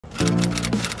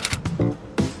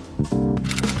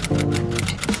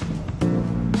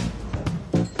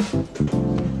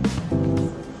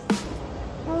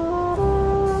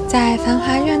在繁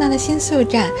华热闹的新宿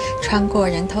站，穿过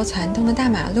人头攒动的大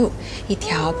马路，一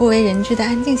条不为人知的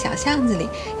安静小巷子里，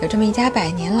有这么一家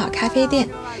100年老咖啡店。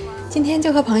今天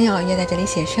就和朋友约在这里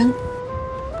写生。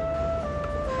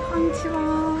こんにち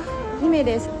は。2名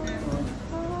です。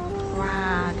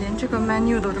哇，连这个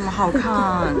menu 都这么好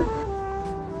看。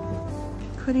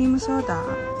克里姆苏打，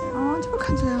这个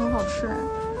看起来很好吃哎。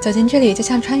走进这里，就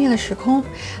像穿越了时空，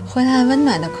昏暗温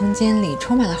暖的空间里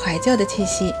充满了怀旧的气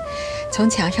息。从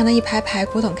墙上的一排排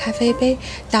古董咖啡杯，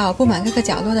到布满各个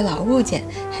角落的老物件，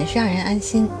很是让人安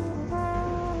心。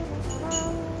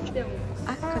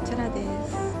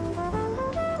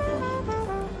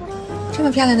这么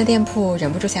漂亮的店铺，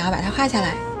忍不住想要把它画下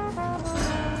来。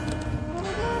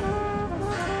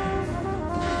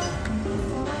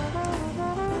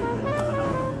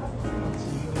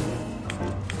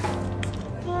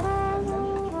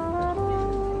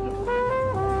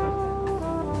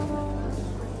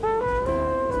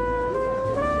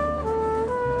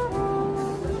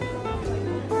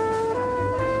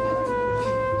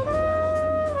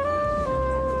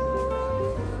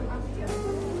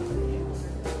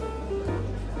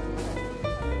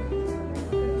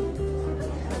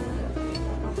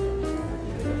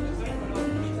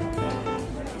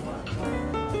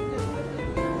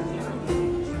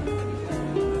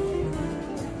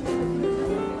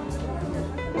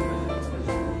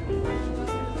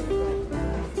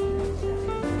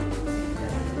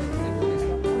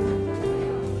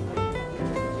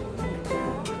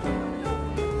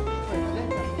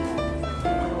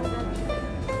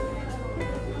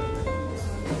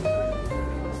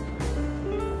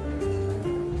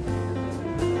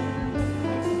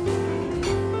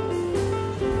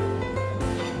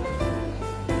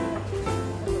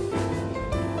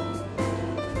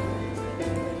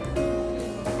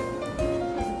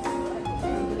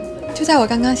就在我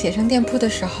刚刚写生店铺的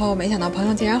时候，没想到朋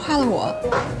友竟然画了我。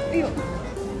哎呦，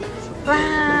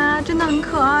哇，真的很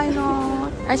可爱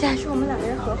呢，而且还是我们2个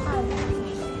人合画的。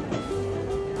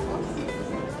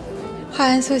画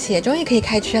完速写，终于可以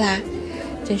开吃啦！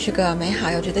真是个美好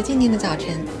又值得纪念的早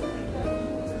晨。